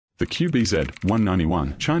The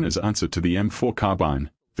QBZ-191, China's answer to the M4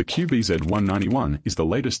 carbine. The QBZ-191 is the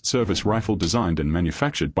latest service rifle designed and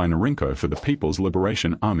manufactured by Norinco for the People's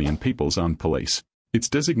Liberation Army and People's Armed Police. Its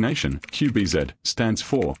designation, QBZ, stands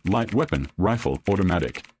for Light Weapon, Rifle,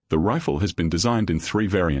 Automatic. The rifle has been designed in 3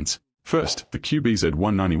 variants. First, the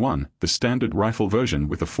QBZ-191, the standard rifle version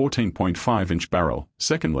with a 14.5-inch barrel.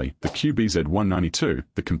 Secondly, the QBZ-192,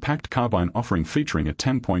 the compact carbine offering featuring a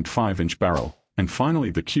 10.5-inch barrel. And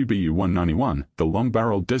finally the QBU-191, the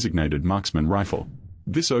long-barreled designated marksman rifle.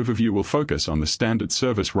 This overview will focus on the standard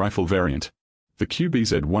service rifle variant. The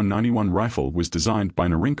QBZ-191 rifle was designed by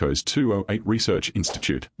Norinco's 208 Research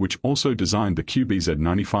Institute, which also designed the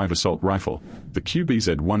QBZ-95 assault rifle. The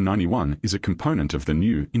QBZ-191 is a component of the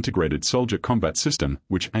new Integrated Soldier Combat System,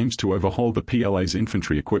 which aims to overhaul the PLA's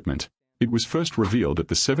infantry equipment. It was first revealed at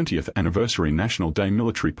the 70th Anniversary National Day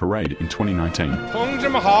Military Parade in 2019.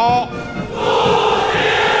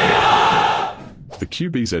 The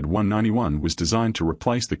QBZ-191 was designed to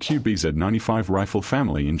replace the QBZ-95 rifle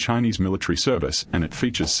family in Chinese military service, and it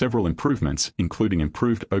features several improvements, including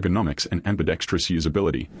improved ergonomics and ambidextrous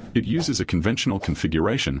usability. It uses a conventional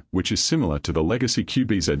configuration, which is similar to the legacy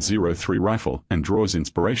QBZ-03 rifle, and draws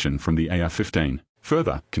inspiration from the AR-15.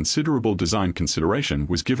 Further, considerable design consideration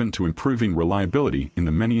was given to improving reliability in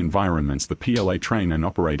the many environments the PLA train and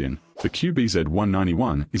operate in. The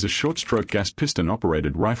QBZ-191 is a short-stroke gas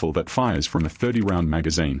piston-operated rifle that fires from a 30-round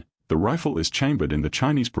magazine. The rifle is chambered in the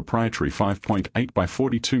Chinese proprietary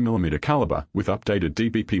 5.8x42mm caliber, with updated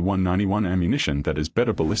DBP-191 ammunition that has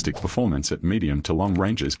better ballistic performance at medium to long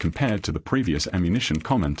ranges compared to the previous ammunition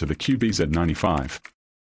common to the QBZ-95.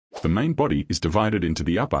 The main body is divided into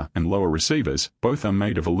the upper and lower receivers. Both are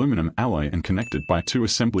made of aluminum alloy and connected by 2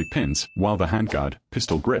 assembly pins, while the handguard,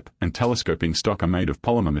 pistol grip, and telescoping stock are made of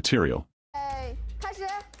polymer material.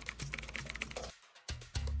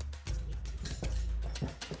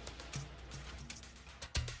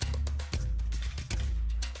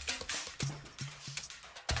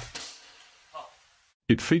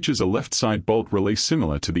 It features a left side bolt release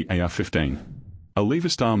similar to the AR-15. A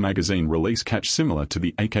lever-style magazine release catch similar to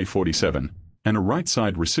the AK-47, and a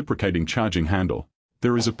right-side reciprocating charging handle.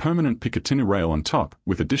 There is a permanent Picatinny rail on top,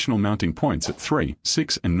 with additional mounting points at 3,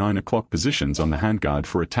 6 and 9 o'clock positions on the handguard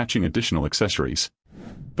for attaching additional accessories.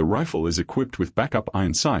 The rifle is equipped with backup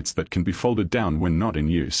iron sights that can be folded down when not in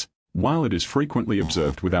use. While it is frequently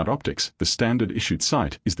observed without optics, the standard issued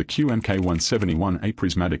sight is the QMK-171A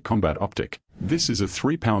prismatic combat optic. This is a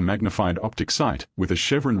 3-power magnified optic sight, with a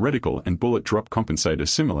chevron reticle and bullet drop compensator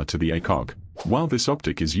similar to the ACOG. While this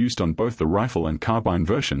optic is used on both the rifle and carbine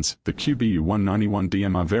versions, the QBU-191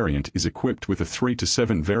 DMR variant is equipped with a 3 to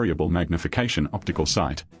 7 variable magnification optical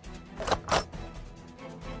sight.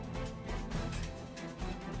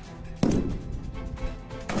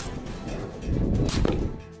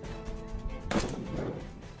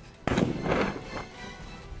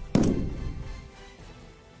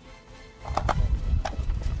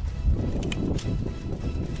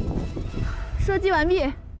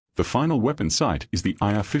 The final weapon sight is the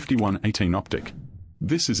IR-5118 optic.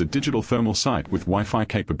 This is a digital thermal sight with Wi-Fi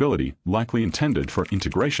capability, likely intended for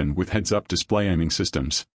integration with heads-up display aiming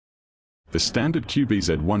systems. The standard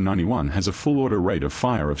QBZ-191 has a full auto rate of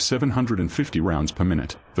fire of 750 rounds per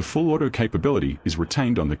minute. The full auto capability is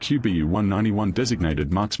retained on the QBU-191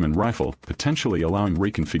 designated marksman rifle, potentially allowing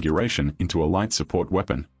reconfiguration into a light support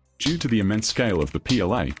weapon. Due to the immense scale of the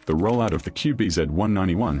PLA, the rollout of the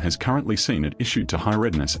QBZ-191 has currently seen it issued to high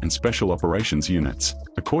readiness and special operations units.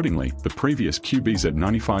 Accordingly, the previous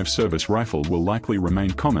QBZ-95 service rifle will likely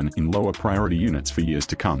remain common in lower priority units for years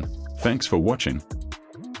to come. Thanks for watching.